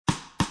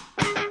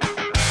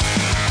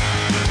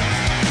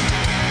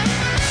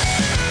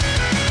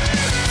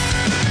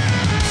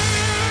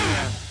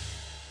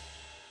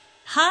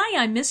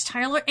I'm Miss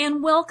Tyler,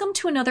 and welcome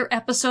to another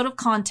episode of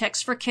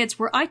Context for Kids,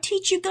 where I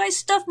teach you guys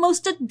stuff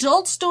most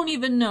adults don't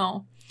even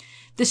know.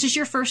 This is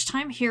your first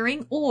time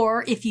hearing,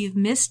 or if you've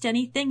missed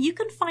anything, you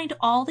can find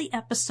all the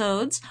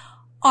episodes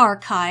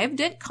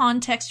archived at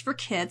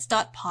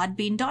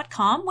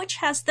contextforkids.podbean.com, which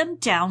has them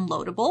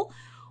downloadable,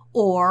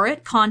 or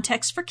at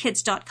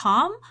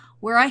contextforkids.com,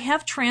 where I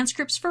have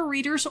transcripts for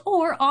readers,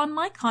 or on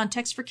my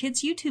Context for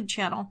Kids YouTube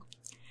channel.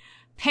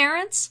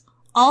 Parents,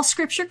 all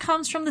scripture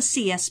comes from the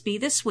CSB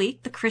this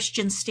week, the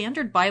Christian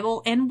Standard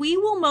Bible, and we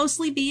will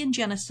mostly be in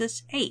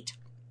Genesis 8.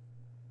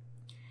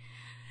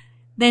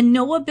 Then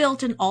Noah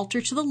built an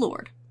altar to the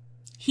Lord.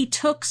 He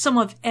took some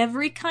of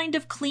every kind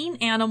of clean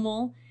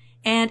animal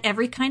and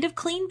every kind of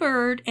clean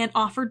bird and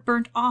offered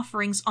burnt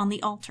offerings on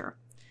the altar.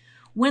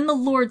 When the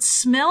Lord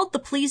smelled the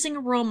pleasing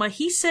aroma,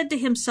 he said to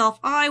himself,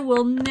 I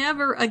will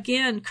never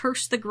again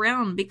curse the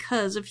ground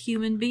because of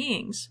human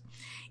beings,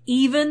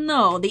 even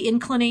though the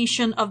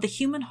inclination of the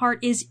human heart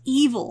is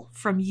evil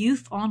from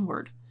youth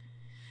onward.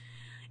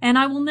 And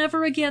I will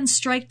never again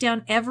strike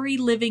down every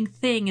living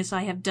thing as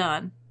I have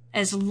done.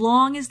 As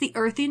long as the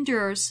earth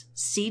endures,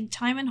 seed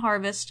time and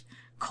harvest,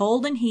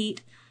 cold and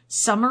heat,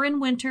 summer and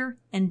winter,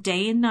 and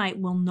day and night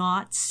will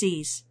not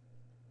cease.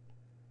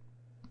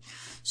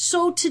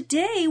 So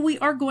today we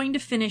are going to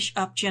finish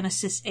up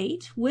Genesis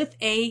 8 with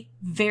a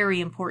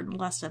very important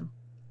lesson.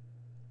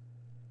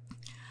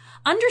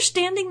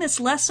 Understanding this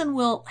lesson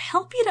will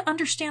help you to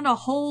understand a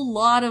whole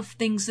lot of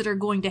things that are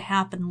going to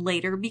happen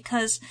later,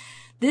 because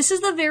this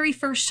is the very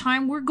first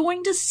time we're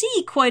going to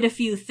see quite a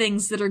few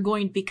things that are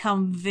going to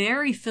become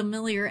very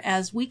familiar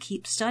as we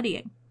keep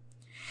studying.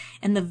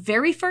 And the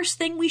very first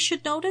thing we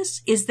should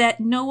notice is that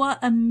Noah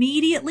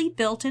immediately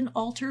built an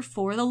altar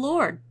for the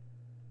Lord.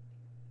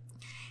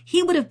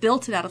 He would have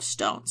built it out of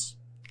stones,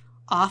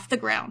 off the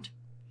ground.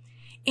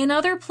 In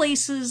other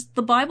places,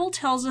 the Bible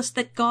tells us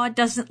that God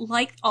doesn't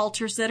like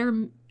altars that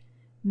are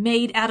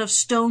made out of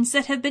stones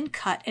that have been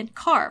cut and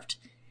carved.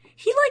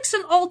 He likes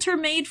an altar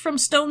made from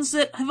stones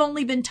that have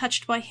only been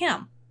touched by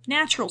him,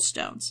 natural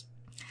stones.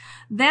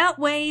 That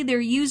way,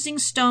 they're using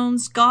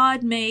stones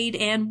God made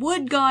and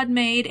wood God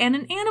made and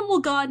an animal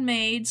God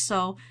made,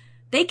 so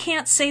they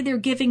can't say they're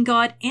giving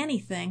God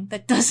anything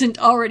that doesn't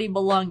already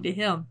belong to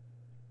him.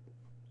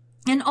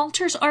 And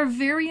altars are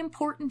very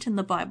important in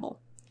the Bible.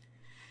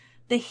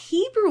 The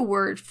Hebrew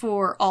word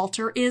for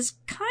altar is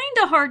kind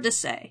of hard to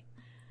say.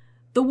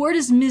 The word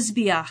is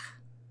mizbeach.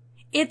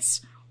 It's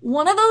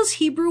one of those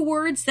Hebrew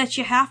words that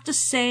you have to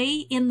say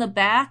in the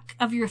back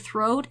of your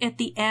throat at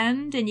the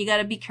end, and you got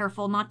to be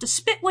careful not to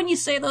spit when you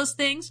say those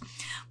things.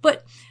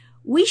 But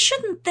we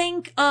shouldn't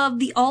think of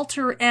the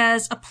altar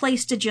as a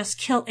place to just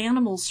kill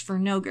animals for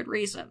no good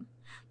reason.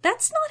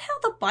 That's not how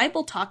the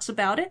Bible talks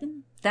about it,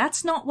 and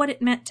that's not what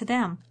it meant to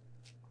them.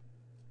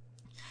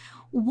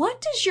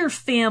 What does your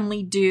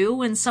family do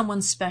when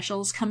someone special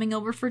is coming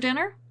over for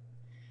dinner?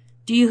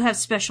 Do you have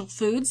special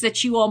foods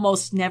that you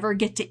almost never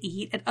get to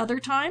eat at other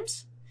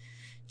times?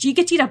 Do you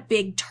get to eat a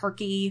big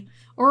turkey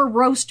or a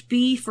roast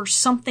beef or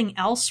something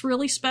else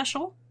really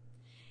special?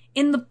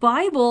 In the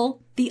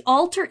Bible, the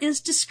altar is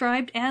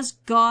described as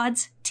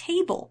God's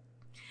table.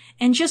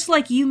 And just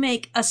like you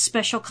make a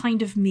special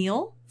kind of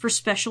meal for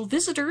special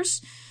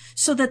visitors,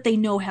 so that they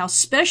know how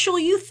special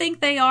you think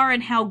they are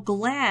and how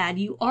glad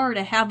you are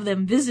to have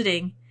them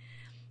visiting.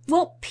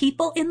 Well,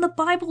 people in the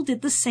Bible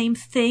did the same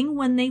thing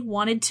when they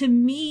wanted to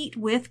meet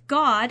with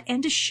God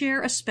and to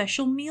share a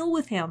special meal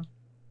with him.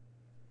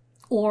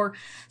 Or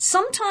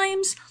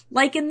sometimes,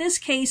 like in this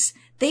case,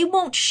 they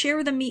won't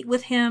share the meat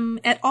with him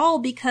at all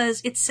because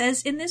it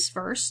says in this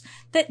verse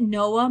that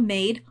Noah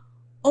made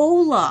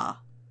olah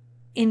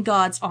in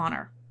God's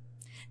honor.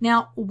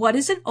 Now, what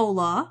is an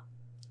olah?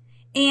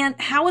 And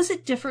how is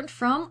it different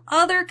from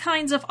other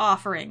kinds of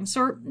offerings?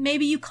 Or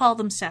maybe you call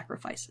them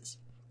sacrifices.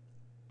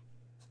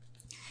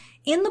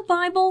 In the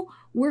Bible,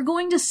 we're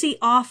going to see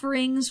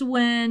offerings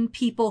when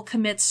people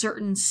commit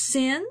certain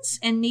sins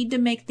and need to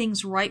make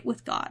things right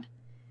with God.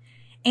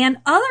 And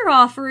other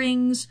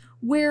offerings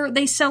where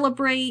they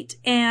celebrate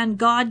and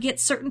God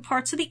gets certain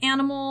parts of the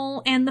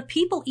animal and the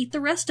people eat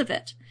the rest of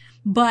it.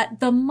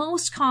 But the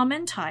most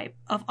common type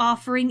of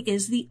offering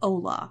is the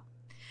olah.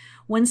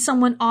 When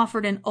someone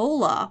offered an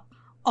olah,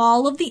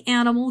 all of the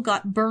animal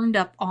got burned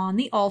up on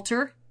the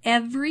altar,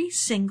 every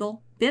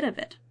single bit of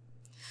it.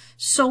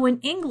 So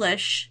in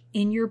English,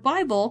 in your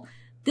Bible,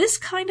 this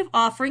kind of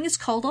offering is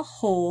called a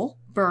whole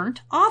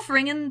burnt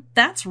offering, and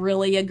that's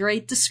really a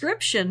great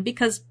description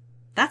because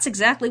that's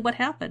exactly what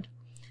happened.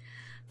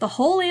 The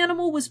whole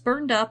animal was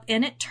burned up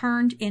and it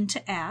turned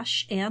into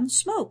ash and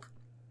smoke.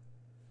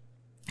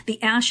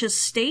 The ashes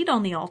stayed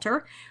on the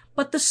altar,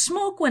 but the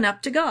smoke went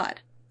up to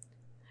God.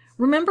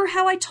 Remember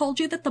how I told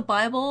you that the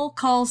Bible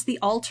calls the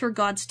altar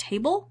God's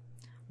table?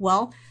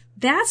 Well,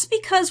 that's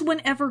because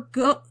whatever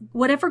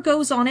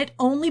goes on it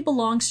only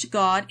belongs to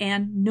God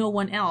and no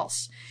one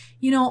else.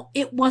 You know,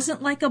 it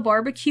wasn't like a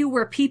barbecue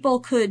where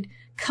people could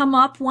come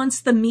up once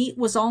the meat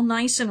was all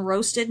nice and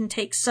roasted and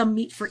take some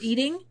meat for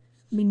eating.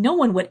 I mean, no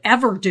one would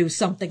ever do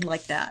something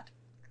like that.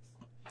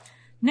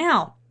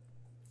 Now,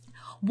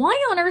 Why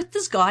on earth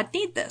does God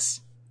need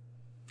this?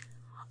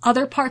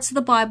 Other parts of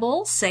the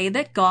Bible say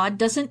that God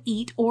doesn't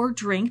eat or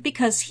drink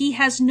because he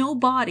has no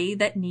body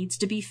that needs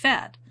to be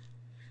fed.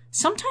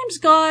 Sometimes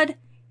God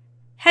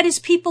had his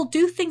people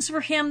do things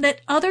for him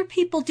that other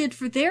people did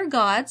for their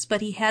gods,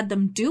 but he had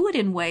them do it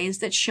in ways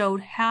that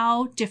showed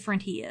how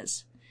different he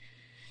is.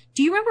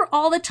 Do you remember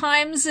all the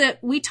times that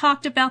we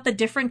talked about the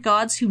different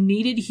gods who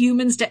needed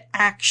humans to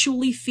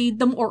actually feed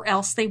them or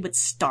else they would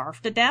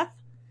starve to death?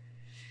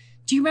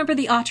 Do you remember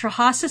the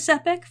Atrahasis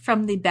epic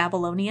from the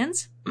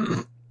Babylonians?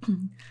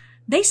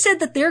 They said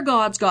that their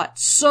gods got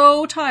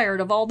so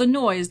tired of all the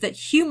noise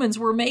that humans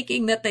were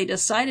making that they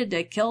decided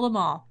to kill them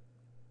all.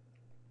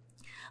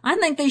 I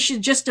think they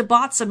should just have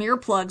bought some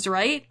earplugs,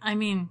 right? I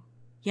mean,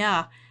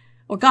 yeah.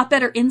 Or got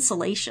better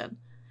insulation.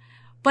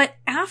 But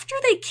after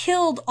they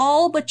killed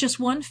all but just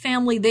one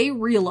family, they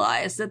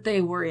realized that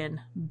they were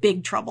in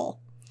big trouble.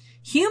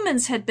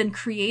 Humans had been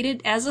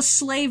created as a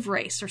slave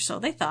race, or so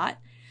they thought,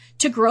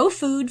 to grow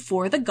food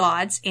for the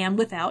gods, and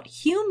without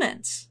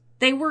humans,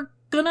 they were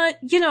gonna,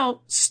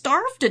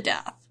 starve to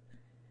death.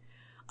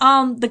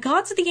 The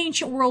gods of the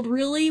ancient world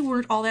really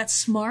weren't all that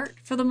smart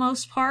for the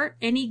most part.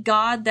 Any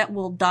god that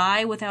will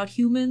die without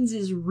humans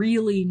is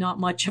really not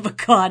much of a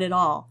god at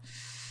all.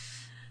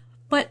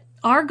 But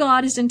our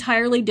God is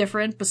entirely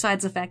different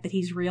besides the fact that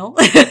he's real,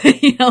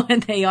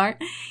 and they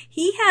aren't.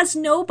 He has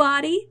no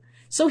body,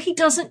 so he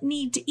doesn't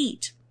need to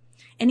eat.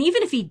 And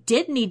even if he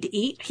did need to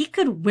eat, he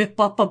could whip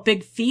up a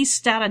big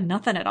feast out of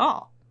nothing at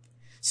all.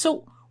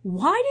 So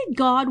why did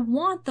God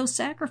want those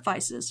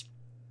sacrifices?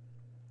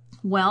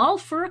 Well,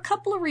 for a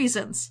couple of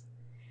reasons.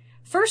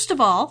 First of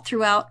all,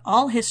 throughout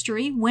all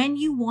history, when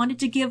you wanted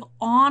to give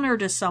honor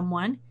to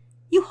someone,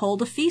 you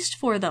hold a feast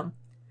for them.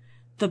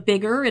 The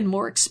bigger and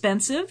more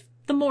expensive,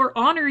 the more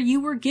honor you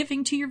were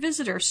giving to your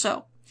visitor.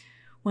 So,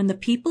 when the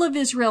people of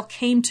Israel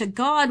came to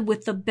God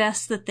with the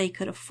best that they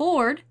could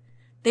afford,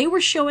 they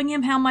were showing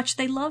him how much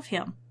they love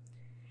him.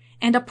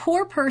 And a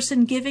poor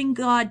person giving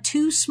God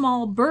 2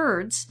 small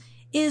birds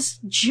is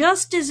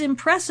just as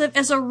impressive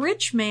as a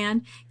rich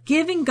man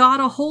giving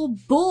God a whole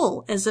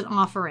bull as an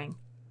offering.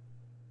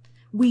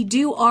 We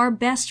do our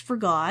best for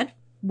God,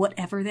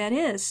 whatever that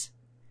is.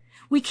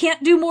 We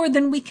can't do more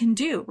than we can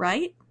do,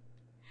 right?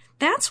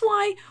 That's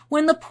why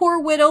when the poor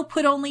widow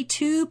put only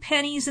 2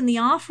 pennies in the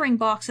offering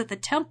box at the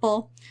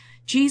temple,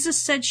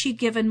 Jesus said she'd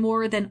given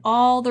more than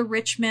all the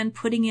rich men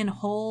putting in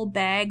whole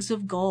bags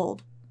of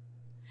gold.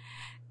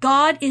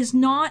 God is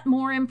not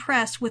more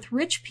impressed with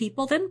rich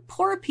people than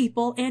poor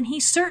people, and he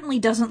certainly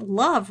doesn't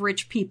love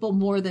rich people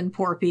more than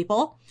poor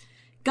people.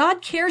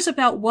 God cares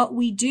about what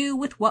we do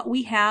with what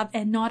we have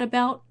and not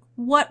about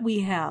what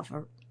we have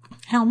or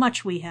how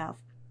much we have.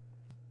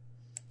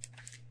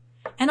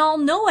 And all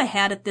Noah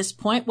had at this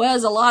point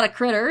was a lot of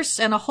critters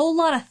and a whole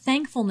lot of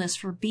thankfulness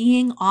for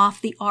being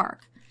off the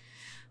ark.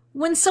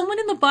 When someone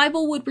in the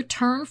Bible would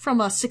return from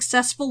a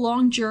successful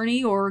long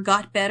journey or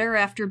got better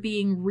after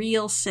being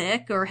real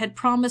sick or had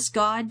promised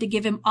God to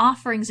give him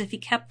offerings if he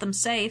kept them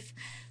safe,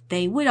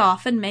 they would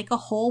often make a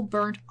whole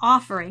burnt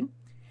offering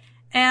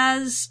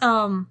as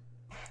an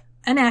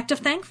act of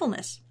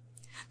thankfulness.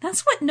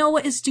 That's what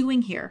Noah is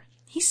doing here.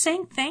 He's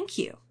saying thank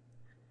you.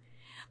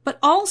 But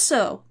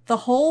also, the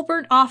whole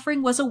burnt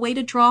offering was a way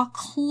to draw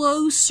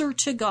closer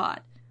to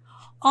God.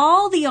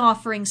 All the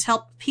offerings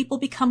helped people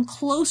become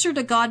closer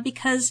to God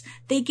because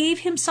they gave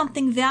him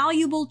something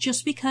valuable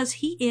just because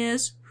he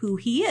is who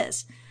he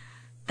is.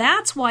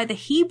 That's why the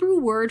Hebrew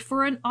word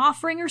for an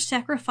offering or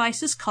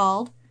sacrifice is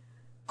called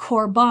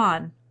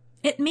korban.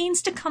 It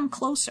means to come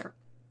closer.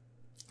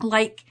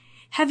 Like,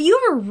 have you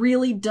ever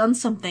really done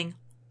something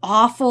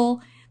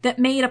awful that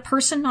made a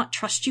person not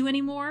trust you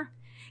anymore?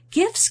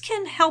 Gifts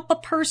can help a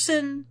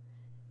person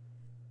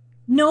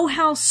know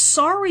how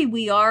sorry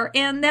we are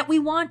and that we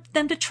want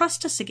them to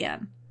trust us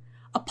again.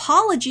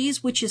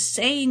 Apologies, which is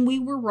saying we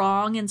were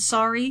wrong and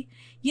sorry,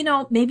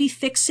 maybe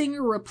fixing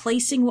or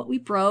replacing what we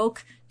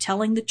broke,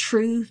 telling the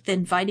truth,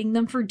 inviting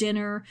them for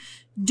dinner,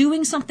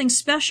 doing something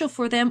special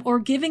for them, or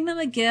giving them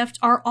a gift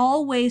are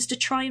all ways to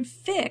try and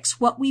fix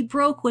what we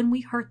broke when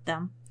we hurt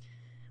them.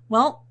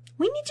 Well,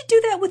 we need to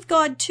do that with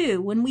God too.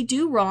 When we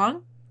do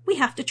wrong, we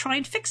have to try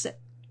and fix it.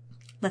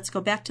 Let's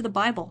go back to the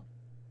Bible.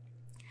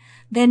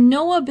 Then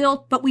Noah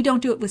built, but we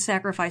don't do it with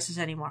sacrifices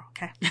anymore,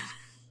 okay?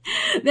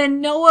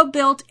 Then Noah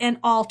built an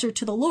altar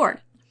to the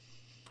Lord.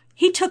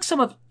 He took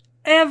some of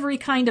every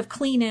kind of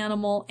clean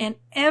animal and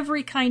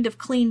every kind of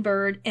clean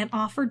bird and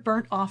offered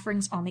burnt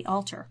offerings on the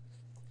altar.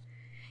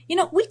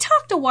 We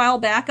talked a while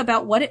back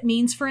about what it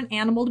means for an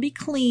animal to be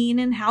clean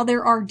and how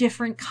there are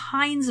different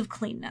kinds of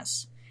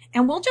cleanness.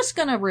 And we're just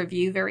going to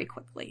review very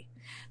quickly.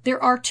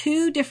 There are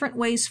 2 different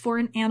ways for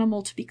an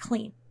animal to be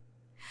clean.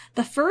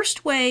 The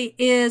first way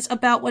is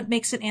about what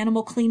makes an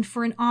animal clean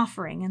for an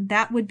offering, and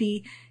that would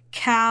be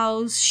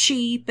cows,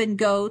 sheep, and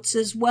goats,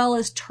 as well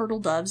as turtle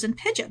doves and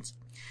pigeons.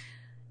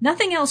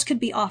 Nothing else could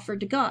be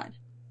offered to God.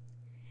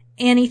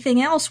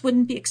 Anything else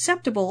wouldn't be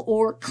acceptable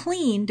or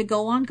clean to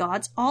go on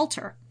God's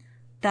altar.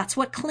 That's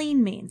what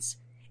clean means.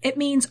 It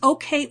means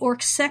okay or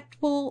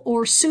acceptable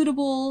or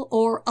suitable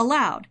or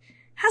allowed.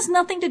 Has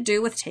nothing to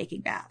do with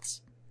taking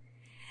baths.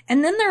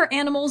 And then there are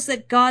animals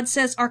that God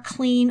says are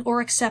clean or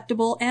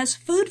acceptable as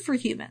food for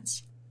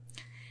humans.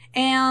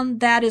 And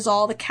that is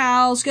all the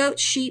cows,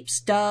 goats, sheep,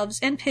 doves,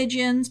 and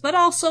pigeons, but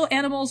also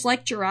animals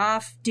like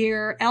giraffe,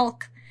 deer,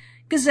 elk,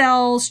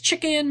 gazelles,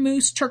 chicken,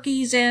 moose,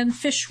 turkeys, and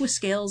fish with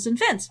scales and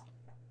fins.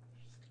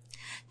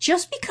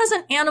 Just because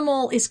an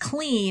animal is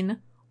clean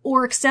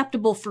or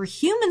acceptable for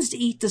humans to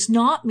eat does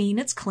not mean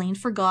it's clean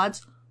for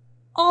God's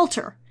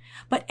altar.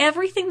 But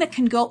everything that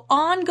can go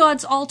on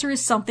God's altar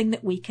is something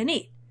that we can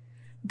eat.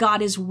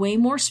 God is way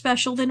more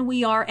special than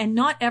we are, and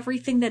not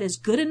everything that is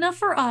good enough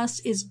for us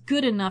is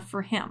good enough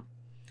for him.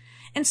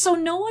 And so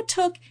Noah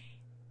took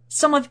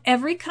some of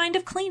every kind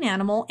of clean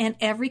animal and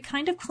every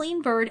kind of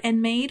clean bird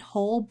and made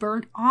whole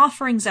burnt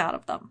offerings out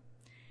of them.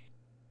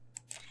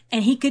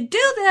 And he could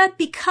do that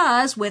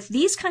because with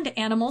these kind of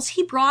animals,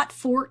 he brought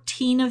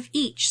 14 of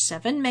each,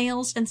 7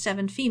 males and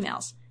 7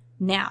 females.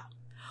 Now,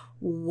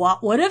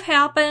 what would have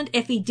happened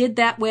if he did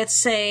that with,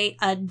 say,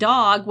 a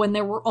dog when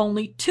there were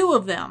only 2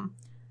 of them?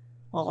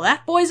 Well,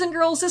 that, boys and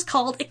girls, is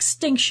called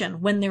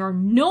extinction, when there are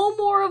no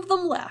more of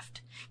them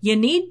left. You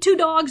need 2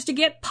 dogs to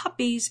get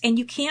puppies, and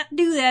you can't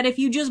do that if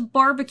you just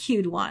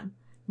barbecued one.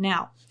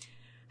 Now,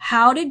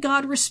 how did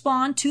God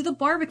respond to the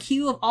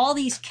barbecue of all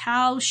these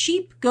cows,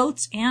 sheep,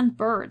 goats, and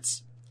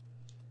birds?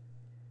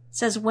 It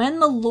says, when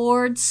the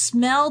Lord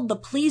smelled the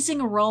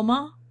pleasing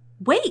aroma,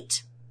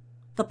 wait,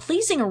 the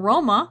pleasing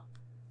aroma?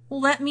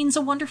 Well, that means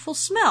a wonderful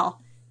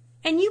smell.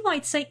 And you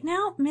might say,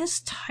 now,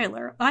 Miss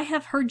Tyler, I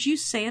have heard you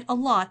say it a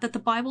lot that the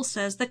Bible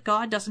says that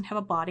God doesn't have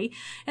a body,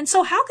 and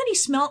so how can he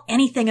smell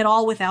anything at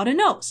all without a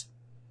nose?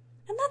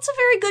 And that's a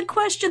very good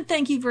question.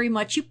 Thank you very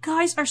much. You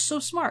guys are so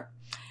smart.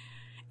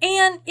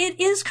 And it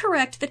is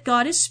correct that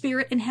God is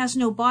spirit and has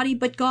no body,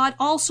 but God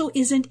also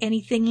isn't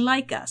anything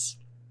like us.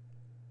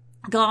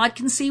 God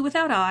can see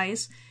without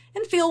eyes,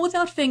 and feel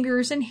without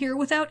fingers, and hear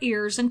without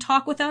ears, and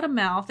talk without a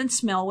mouth, and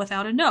smell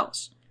without a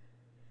nose.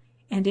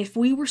 And if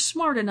we were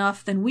smart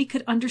enough, then we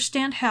could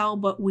understand how,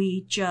 but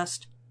we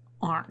just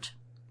aren't.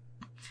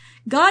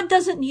 God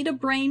doesn't need a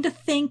brain to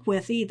think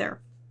with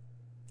either.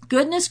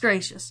 Goodness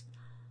gracious.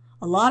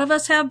 A lot of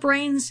us have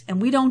brains,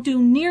 and we don't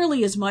do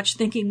nearly as much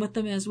thinking with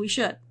them as we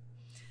should.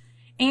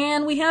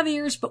 And we have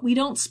ears, but we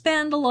don't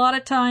spend a lot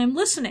of time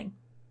listening.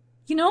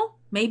 You know,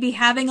 maybe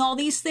having all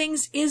these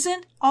things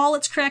isn't all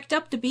it's cracked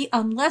up to be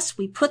unless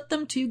we put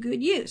them to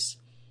good use.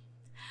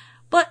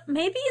 But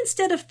maybe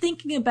instead of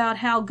thinking about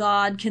how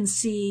God can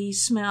see,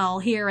 smell,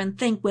 hear, and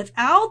think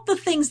without the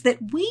things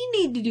that we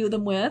need to do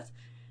them with,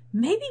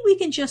 maybe we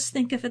can just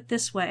think of it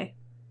this way.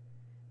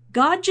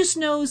 God just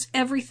knows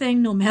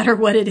everything no matter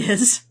what it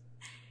is.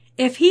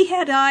 If he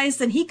had eyes,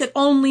 then he could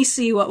only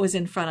see what was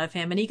in front of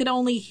him, and he could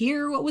only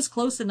hear what was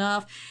close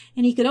enough,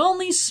 and he could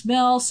only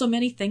smell so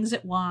many things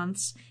at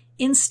once.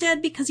 Instead,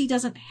 because he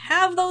doesn't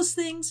have those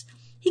things,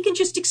 he can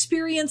just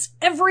experience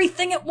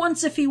everything at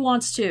once if he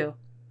wants to.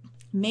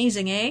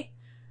 Amazing, eh?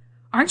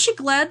 Aren't you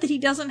glad that he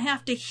doesn't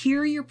have to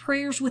hear your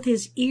prayers with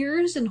his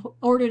ears in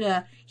order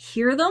to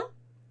hear them?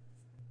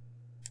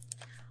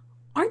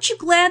 Aren't you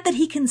glad that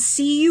he can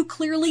see you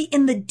clearly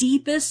in the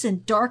deepest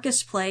and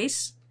darkest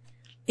place?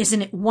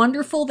 Isn't it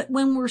wonderful that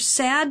when we're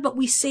sad but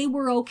we say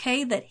we're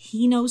okay, that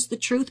he knows the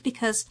truth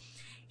because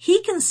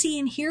he can see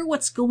and hear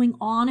what's going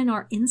on in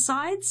our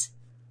insides?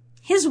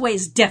 His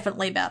way's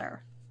definitely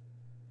better.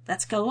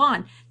 Let's go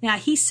on. Now,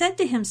 he said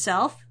to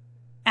himself,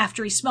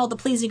 after he smelled the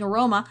pleasing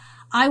aroma,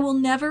 I will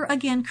never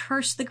again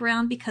curse the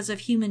ground because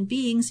of human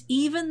beings,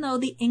 even though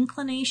the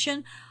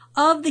inclination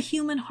of the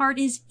human heart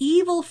is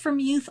evil from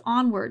youth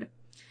onward.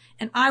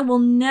 And I will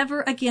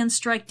never again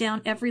strike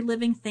down every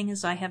living thing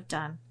as I have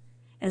done.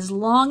 As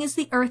long as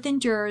the earth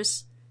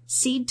endures,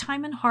 seed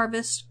time and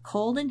harvest,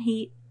 cold and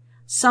heat,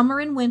 summer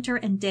and winter,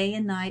 and day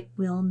and night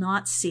will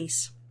not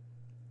cease.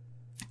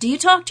 Do you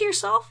talk to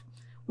yourself?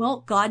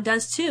 Well, God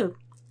does too.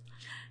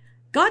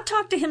 God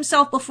talked to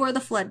himself before the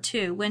flood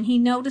too, when he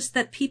noticed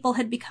that people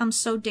had become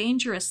so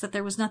dangerous that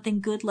there was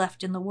nothing good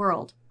left in the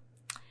world.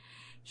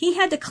 He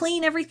had to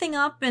clean everything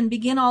up and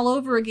begin all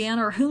over again,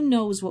 or who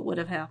knows what would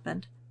have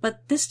happened.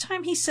 But this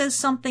time he says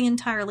something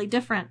entirely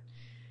different.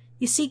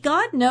 You see,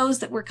 God knows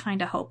that we're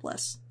kind of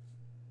hopeless.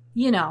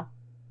 You know,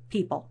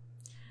 people.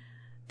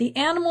 The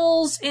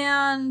animals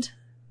and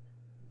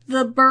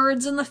the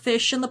birds and the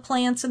fish and the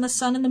plants and the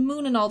sun and the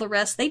moon and all the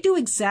rest, they do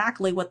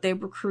exactly what they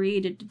were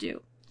created to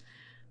do.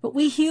 But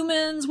we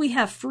humans, we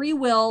have free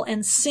will,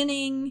 and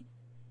sinning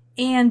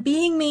and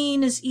being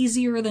mean is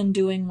easier than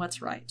doing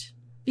what's right.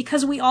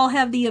 Because we all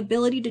have the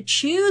ability to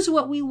choose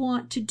what we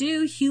want to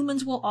do,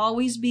 humans will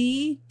always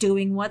be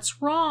doing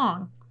what's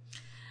wrong.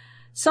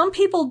 Some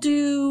people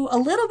do a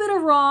little bit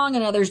of wrong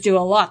and others do a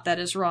lot that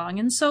is wrong.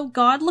 And so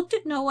God looked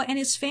at Noah and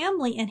his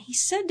family and he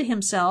said to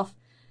himself,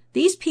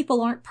 these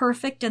people aren't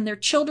perfect and their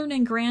children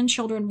and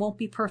grandchildren won't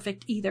be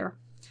perfect either.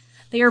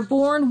 They are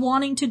born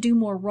wanting to do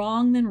more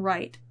wrong than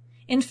right.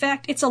 In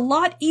fact, it's a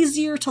lot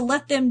easier to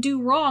let them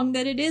do wrong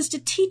than it is to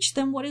teach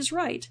them what is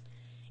right.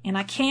 And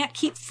I can't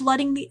keep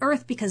flooding the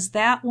earth because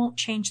that won't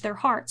change their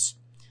hearts.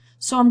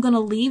 So I'm going to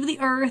leave the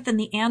earth and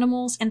the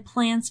animals and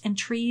plants and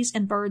trees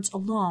and birds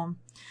alone.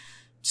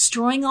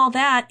 Destroying all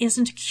that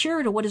isn't a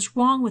cure to what is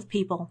wrong with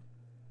people.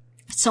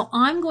 So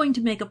I'm going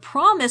to make a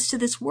promise to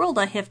this world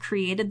I have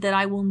created that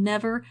I will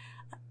never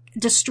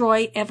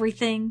destroy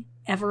everything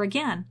ever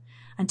again.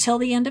 Until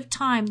the end of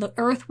time, the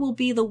earth will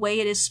be the way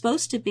it is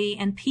supposed to be,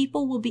 and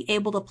people will be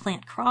able to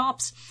plant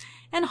crops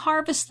and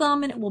harvest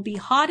them, and it will be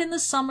hot in the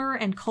summer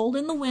and cold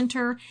in the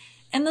winter,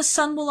 and the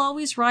sun will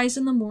always rise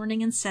in the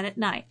morning and set at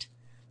night.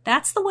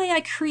 That's the way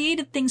I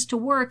created things to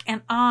work,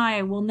 and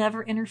I will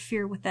never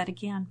interfere with that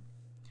again.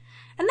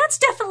 And that's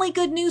definitely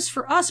good news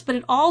for us, but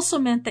it also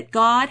meant that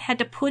God had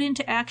to put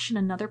into action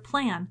another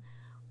plan,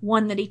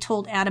 one that he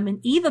told Adam and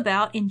Eve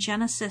about in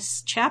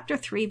Genesis chapter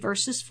 3,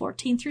 verses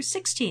 14 through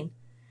 16.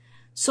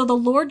 So the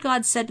Lord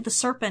God said to the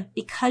serpent,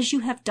 because you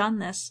have done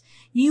this,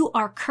 you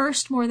are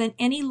cursed more than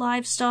any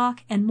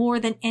livestock and more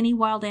than any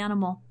wild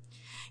animal.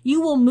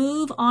 You will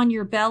move on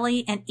your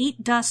belly and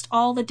eat dust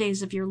all the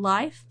days of your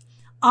life.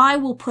 I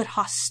will put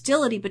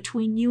hostility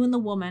between you and the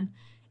woman,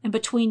 and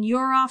between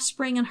your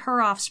offspring and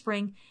her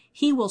offspring.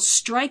 He will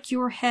strike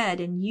your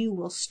head, and you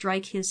will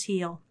strike his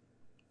heel.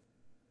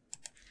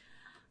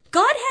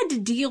 God had to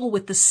deal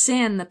with the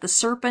sin that the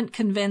serpent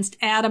convinced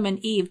Adam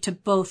and Eve to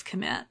both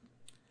commit.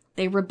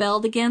 They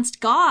rebelled against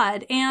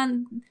God,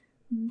 and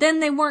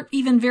then they weren't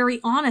even very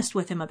honest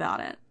with him about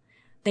it.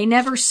 They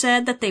never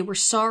said that they were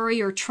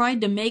sorry or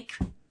tried to make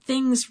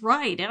things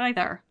right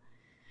either.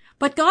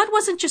 But God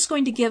wasn't just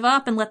going to give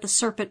up and let the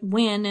serpent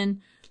win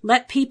and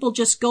let people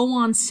just go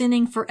on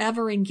sinning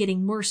forever and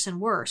getting worse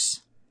and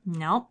worse.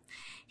 No,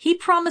 he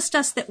promised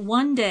us that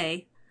one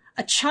day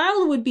a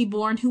child would be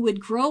born who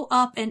would grow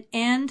up and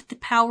end the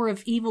power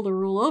of evil to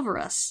rule over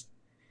us.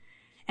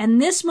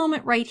 And this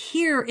moment right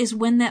here is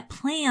when that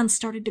plan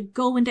started to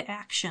go into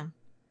action.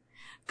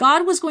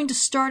 God was going to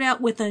start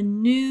out with a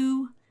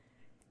newly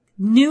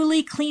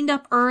cleaned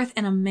up earth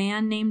and a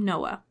man named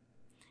Noah.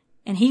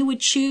 And he would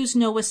choose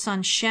Noah's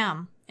son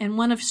Shem and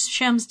one of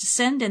Shem's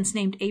descendants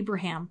named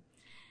Abraham.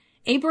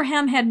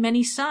 Abraham had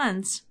many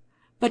sons,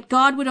 but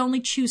God would only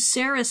choose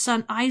Sarah's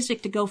son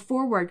Isaac to go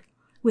forward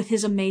with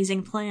his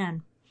amazing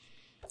plan.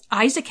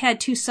 Isaac had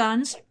 2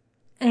 sons,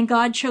 and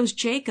God chose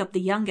Jacob, the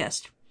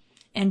youngest.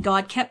 And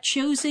God kept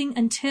choosing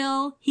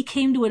until he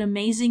came to an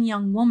amazing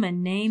young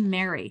woman named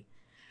Mary.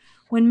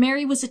 When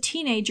Mary was a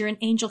teenager, an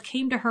angel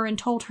came to her and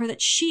told her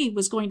that she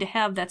was going to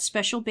have that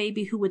special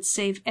baby who would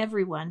save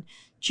everyone,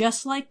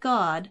 just like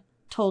God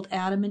told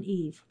Adam and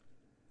Eve.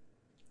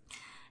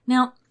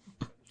 Now,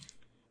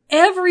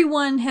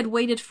 everyone had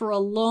waited for a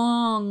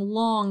long,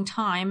 long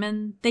time,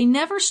 and they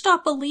never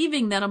stopped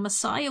believing that a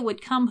Messiah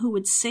would come who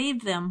would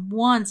save them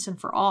once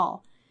and for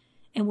all,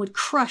 and would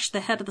crush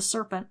the head of the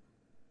serpent.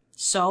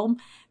 So,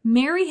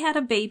 Mary had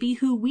a baby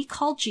who we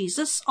call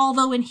Jesus,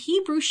 although in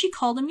Hebrew she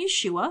called him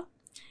Yeshua.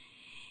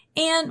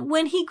 And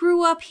when he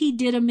grew up, he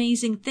did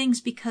amazing things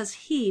because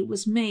he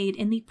was made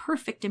in the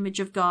perfect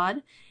image of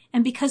God,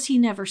 and because he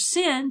never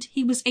sinned,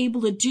 he was able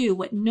to do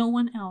what no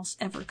one else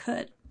ever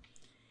could.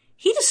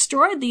 He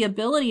destroyed the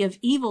ability of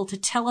evil to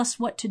tell us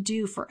what to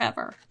do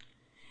forever.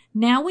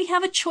 Now we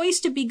have a choice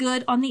to be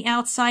good on the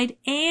outside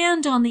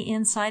and on the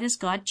inside as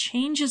God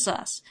changes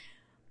us.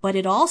 But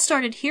it all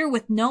started here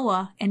with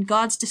Noah and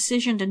God's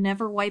decision to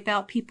never wipe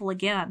out people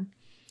again.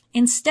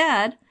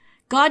 Instead,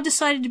 God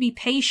decided to be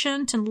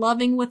patient and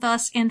loving with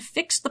us and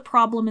fix the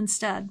problem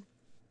instead.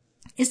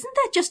 Isn't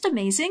that just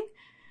amazing?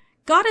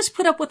 God has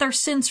put up with our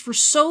sins for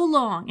so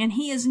long, and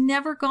he has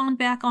never gone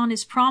back on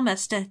his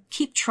promise to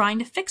keep trying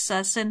to fix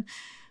us. And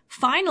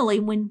finally,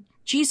 when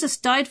Jesus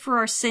died for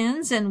our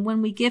sins and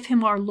when we give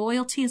him our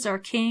loyalty as our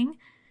king,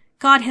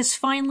 God has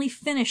finally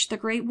finished the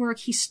great work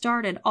he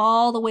started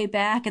all the way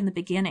back in the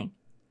beginning.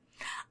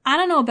 I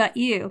don't know about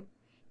you,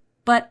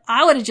 but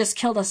I would have just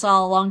killed us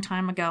all a long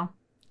time ago.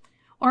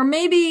 Or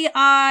maybe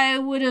I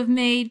would have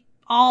made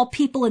all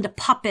people into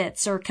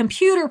puppets or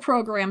computer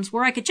programs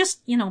where I could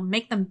just,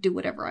 make them do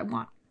whatever I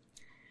want.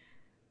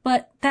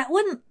 But that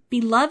wouldn't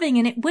be loving,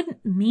 and it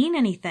wouldn't mean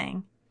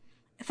anything.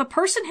 If a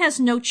person has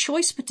no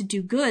choice but to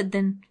do good,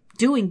 then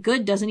doing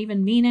good doesn't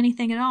even mean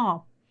anything at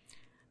all.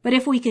 But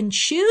if we can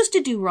choose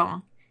to do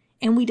wrong,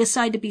 and we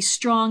decide to be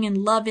strong and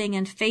loving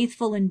and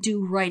faithful and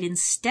do right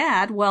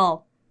instead,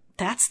 well,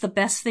 that's the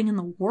best thing in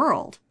the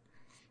world.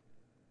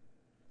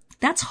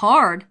 That's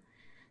hard.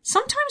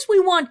 Sometimes we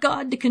want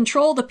God to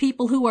control the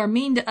people who are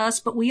mean to us,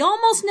 but we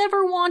almost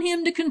never want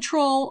him to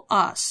control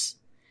us.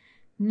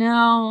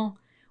 No,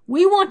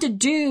 we want to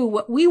do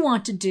what we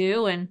want to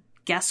do, and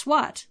guess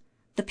what?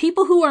 The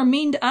people who are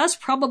mean to us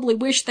probably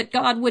wish that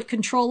God would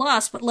control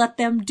us, but let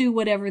them do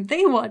whatever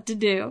they want to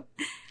do.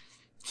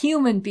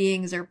 Human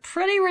beings are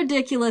pretty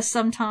ridiculous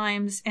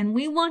sometimes, and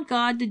we want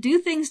God to do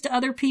things to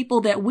other people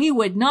that we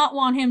would not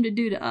want him to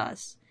do to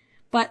us.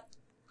 But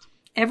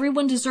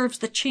everyone deserves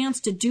the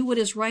chance to do what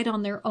is right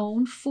on their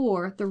own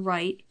for the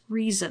right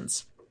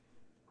reasons.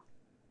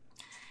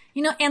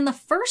 And the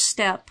first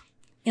step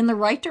in the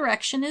right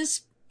direction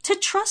is to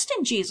trust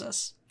in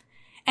Jesus.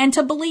 and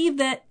to believe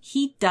that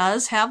he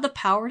does have the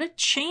power to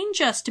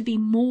change us to be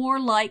more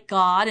like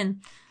God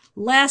and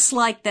less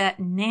like that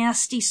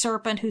nasty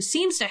serpent who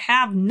seems to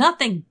have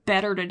nothing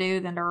better to do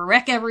than to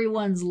wreck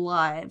everyone's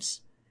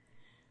lives.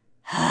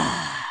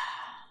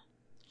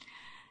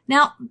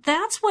 Now,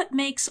 that's what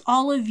makes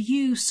all of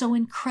you so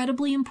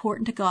incredibly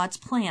important to God's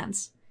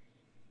plans.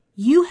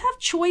 You have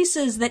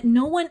choices that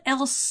no one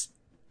else,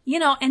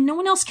 and no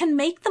one else can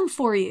make them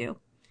for you.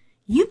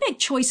 You make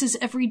choices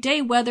every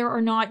day whether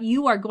or not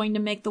you are going to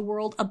make the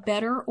world a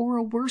better or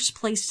a worse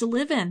place to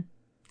live in.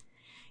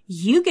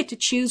 You get to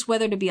choose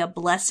whether to be a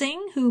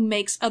blessing who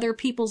makes other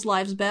people's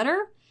lives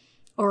better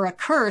or a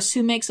curse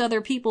who makes other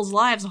people's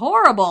lives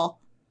horrible.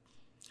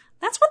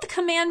 That's what the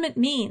commandment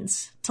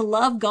means, to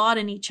love God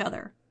and each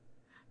other.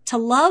 To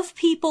love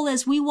people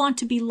as we want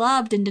to be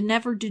loved and to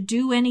never to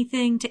do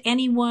anything to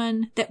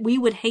anyone that we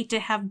would hate to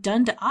have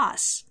done to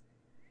us.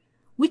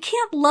 We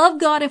can't love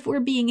God if we're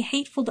being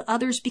hateful to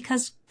others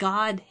because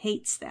God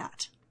hates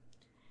that.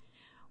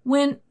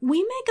 When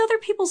we make other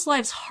people's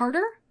lives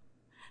harder,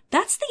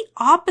 that's the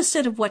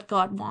opposite of what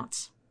God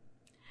wants.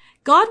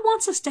 God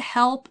wants us to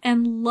help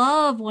and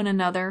love one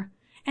another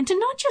and to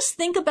not just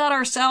think about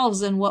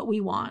ourselves and what we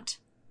want.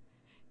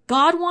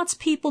 God wants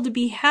people to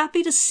be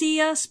happy to see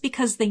us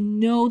because they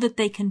know that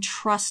they can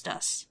trust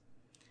us.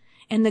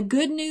 And the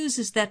good news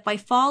is that by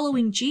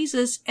following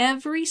Jesus,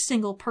 every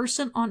single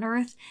person on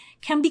earth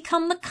can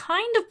become the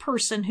kind of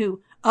person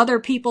who other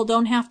people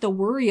don't have to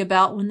worry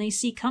about when they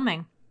see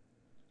coming.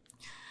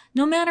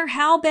 No matter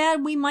how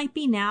bad we might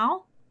be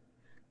now,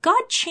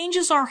 God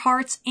changes our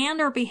hearts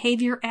and our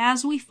behavior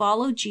as we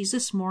follow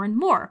Jesus more and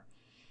more.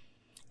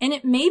 And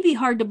it may be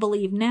hard to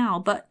believe now,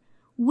 but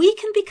we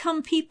can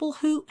become people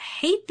who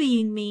hate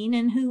being mean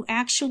and who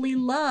actually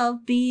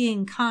love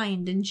being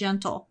kind and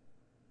gentle,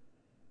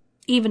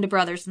 even to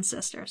brothers and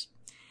sisters.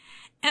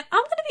 And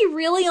I'm going to be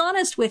really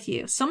honest with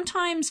you.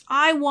 Sometimes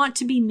I want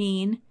to be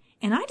mean,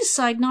 and I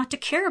decide not to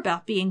care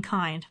about being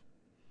kind.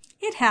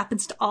 It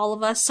happens to all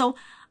of us, so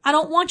I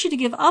don't want you to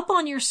give up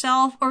on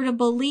yourself or to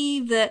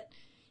believe that,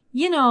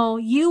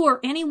 you or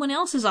anyone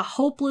else is a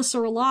hopeless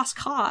or a lost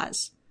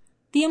cause.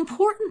 The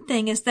important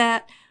thing is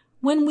that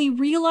when we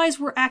realize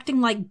we're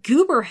acting like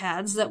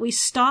gooberheads, that we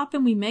stop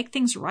and we make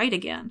things right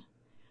again.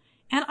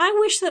 And I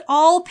wish that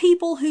all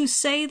people who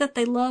say that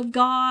they love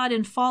God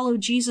and follow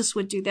Jesus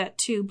would do that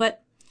too,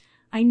 but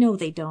I know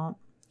they don't.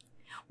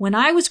 When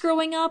I was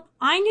growing up,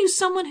 I knew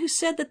someone who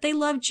said that they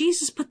loved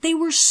Jesus, but they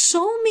were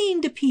so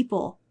mean to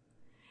people.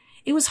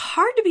 It was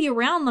hard to be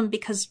around them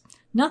because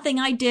nothing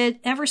I did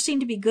ever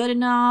seemed to be good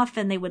enough,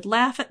 and they would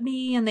laugh at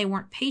me, and they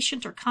weren't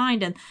patient or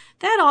kind, and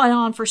that went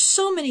on for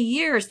so many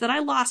years that I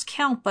lost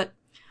count. But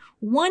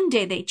one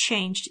day they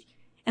changed,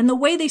 and the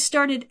way they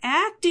started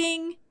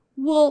acting,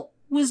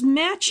 was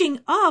matching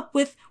up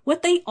with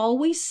what they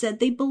always said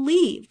they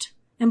believed.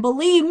 And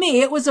believe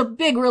me, it was a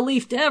big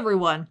relief to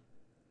everyone.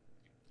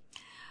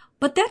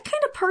 But that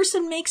kind of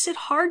person makes it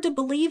hard to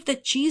believe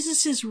that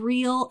Jesus is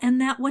real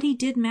and that what he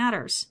did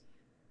matters.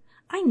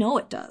 I know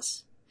it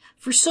does.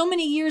 For so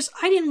many years,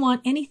 I didn't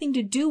want anything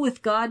to do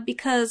with God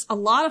because a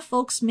lot of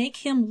folks make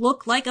him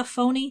look like a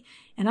phony,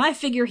 and I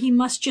figure he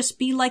must just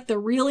be like the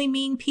really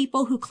mean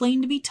people who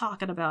claim to be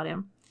talking about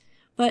him.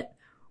 But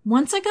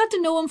once I got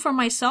to know him for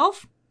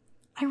myself,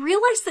 I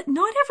realized that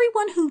not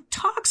everyone who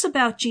talks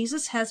about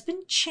Jesus has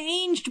been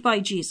changed by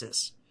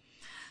Jesus.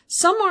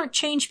 Some aren't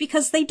changed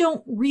because they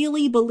don't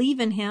really believe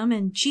in him,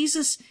 and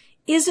Jesus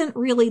isn't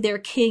really their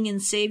king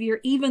and savior,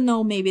 even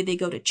though maybe they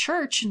go to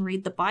church and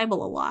read the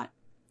Bible a lot.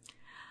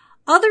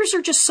 Others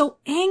are just so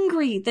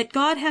angry that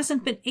God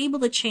hasn't been able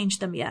to change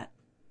them yet.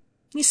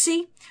 You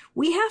see,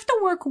 we have to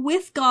work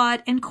with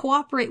God and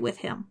cooperate with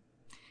him.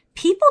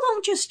 People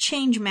don't just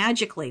change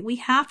magically. We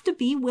have to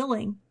be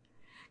willing.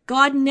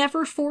 God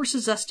never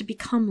forces us to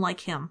become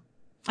like him.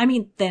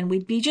 Then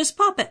we'd be just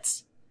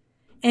puppets.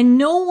 And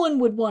no one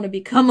would want to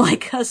become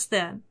like us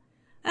then.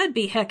 That'd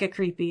be hecka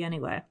creepy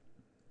anyway.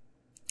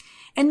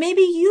 And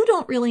maybe you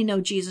don't really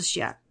know Jesus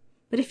yet,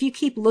 but if you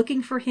keep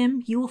looking for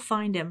him, you will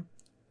find him.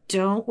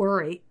 Don't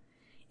worry.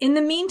 In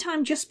the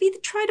meantime, just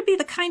try to be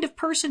the kind of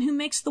person who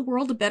makes the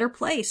world a better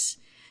place,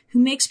 who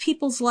makes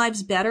people's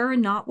lives better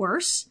and not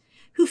worse,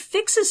 who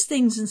fixes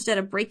things instead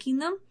of breaking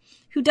them,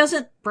 who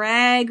doesn't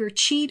brag or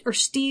cheat or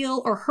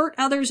steal or hurt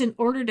others in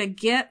order to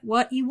get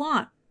what you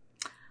want.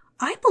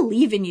 I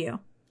believe in you,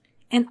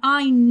 and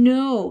I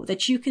know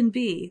that you can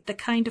be the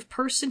kind of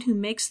person who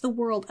makes the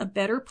world a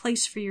better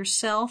place for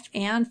yourself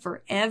and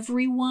for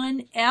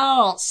everyone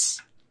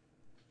else.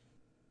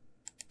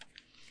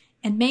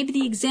 And maybe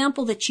the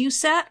example that you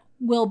set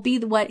will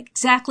be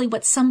exactly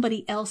what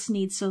somebody else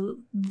needs so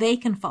they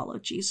can follow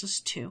Jesus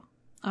too.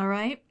 All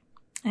right?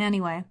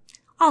 Anyway,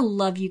 I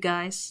love you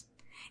guys.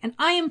 And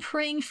I am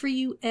praying for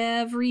you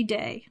every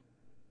day.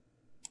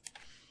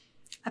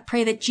 I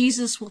pray that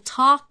Jesus will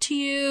talk to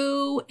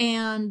you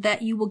and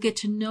that you will get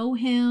to know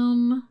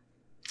him.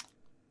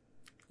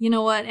 You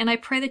know what? And I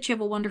pray that you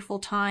have a wonderful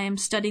time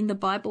studying the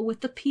Bible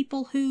with the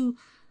people who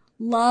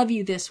love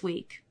you this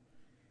week.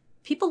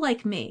 People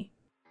like me.